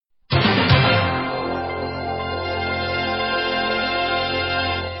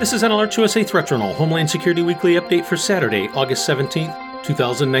This is an Alert USA Threat Journal Homeland Security Weekly Update for Saturday, August 17th,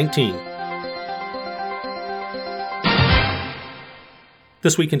 2019.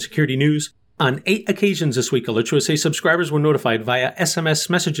 This week in security news, on 8 occasions this week, Alert USA subscribers were notified via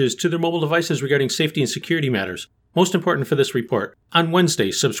SMS messages to their mobile devices regarding safety and security matters. Most important for this report, on Wednesday,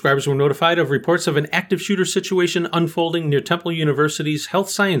 subscribers were notified of reports of an active shooter situation unfolding near Temple University's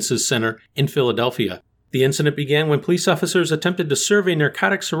Health Sciences Center in Philadelphia. The incident began when police officers attempted to serve a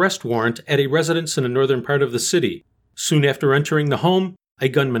narcotics arrest warrant at a residence in the northern part of the city. Soon after entering the home, a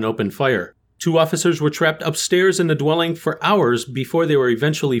gunman opened fire. 2 officers were trapped upstairs in the dwelling for hours before they were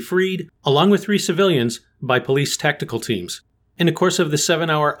eventually freed, along with 3 civilians, by police tactical teams. In the course of the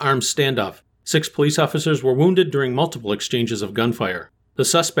 7-hour armed standoff, 6 police officers were wounded during multiple exchanges of gunfire. The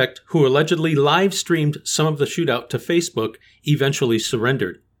suspect, who allegedly live-streamed some of the shootout to Facebook, eventually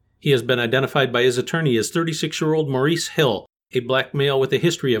surrendered. He has been identified by his attorney as 36-year-old Maurice Hill, a black male with a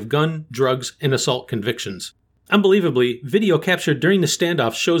history of gun, drugs, and assault convictions. Unbelievably, video captured during the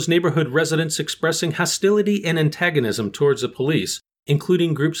standoff shows neighborhood residents expressing hostility and antagonism towards the police,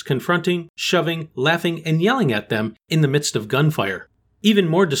 including groups confronting, shoving, laughing, and yelling at them in the midst of gunfire. Even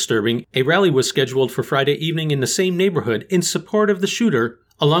more disturbing, a rally was scheduled for Friday evening in the same neighborhood in support of the shooter,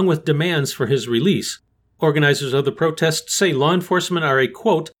 along with demands for his release. Organizers of the protest say law enforcement are a,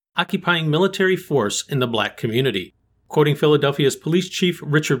 quote, occupying military force in the black community. Quoting Philadelphia's police chief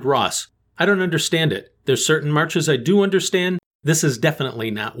Richard Ross, "I don't understand it. There's certain marches I do understand. This is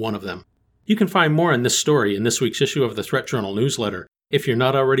definitely not one of them." You can find more on this story in this week's issue of the Threat Journal newsletter. If you're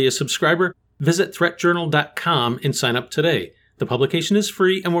not already a subscriber, visit threatjournal.com and sign up today. The publication is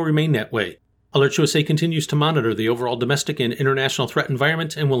free and will remain that way. Alert USA continues to monitor the overall domestic and international threat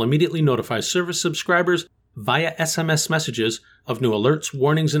environment and will immediately notify service subscribers via SMS messages of new alerts,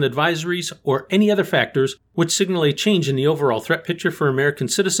 warnings, and advisories, or any other factors which signal a change in the overall threat picture for American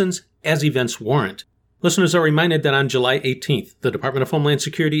citizens as events warrant. Listeners are reminded that on July 18th, the Department of Homeland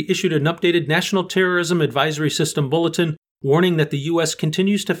Security issued an updated National Terrorism Advisory System bulletin warning that the U.S.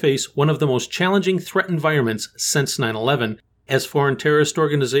 continues to face one of the most challenging threat environments since 9/11, as foreign terrorist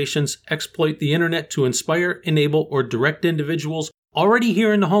organizations exploit the internet to inspire, enable, or direct individuals already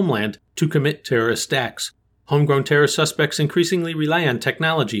here in the homeland to commit terrorist acts. Homegrown terrorist suspects increasingly rely on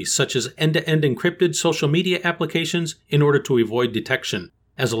technology such as end-to-end encrypted social media applications in order to avoid detection.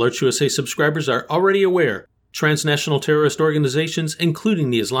 As Alert USA subscribers are already aware, transnational terrorist organizations, including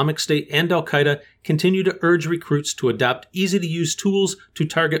the Islamic State and Al-Qaeda, continue to urge recruits to adopt easy-to-use tools to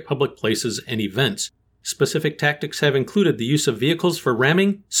target public places and events. Specific tactics have included the use of vehicles for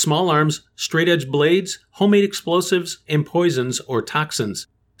ramming, small arms, straight-edge blades, homemade explosives, and poisons or toxins.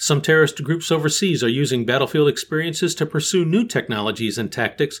 Some terrorist groups overseas are using battlefield experiences to pursue new technologies and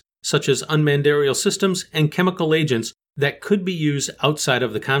tactics, such as unmanned aerial systems and chemical agents that could be used outside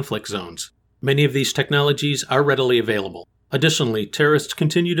of the conflict zones. Many of these technologies are readily available. Additionally, terrorists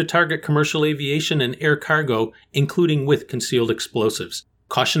continue to target commercial aviation and air cargo, including with concealed explosives.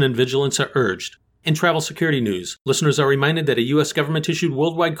 Caution and vigilance are urged. In travel security news, listeners are reminded that a U.S. government-issued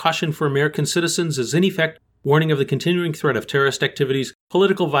worldwide caution for American citizens is in effect, warning of the continuing threat of terrorist activities,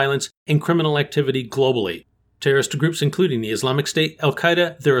 political violence, and criminal activity globally. Terrorist groups including the Islamic State,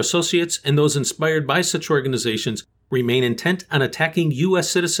 Al-Qaeda, their associates, and those inspired by such organizations remain intent on attacking U.S.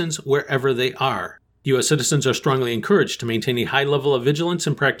 citizens wherever they are. U.S. citizens are strongly encouraged to maintain a high level of vigilance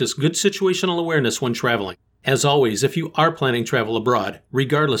and practice good situational awareness when traveling. As always, if you are planning travel abroad,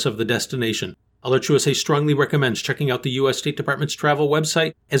 regardless of the destination, Alert USA strongly recommends checking out the U.S. State Department's travel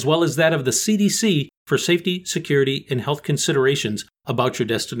website, as well as that of the CDC, for safety, security, and health considerations about your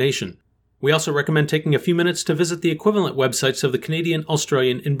destination. We also recommend taking a few minutes to visit the equivalent websites of the Canadian,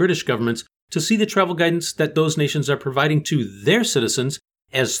 Australian, and British governments to see the travel guidance that those nations are providing to their citizens,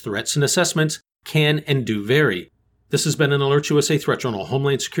 as threats and assessments can and do vary. This has been an Alert USA Threat Journal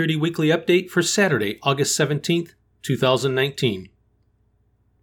Homeland Security Weekly Update for Saturday, August 17th, 2019.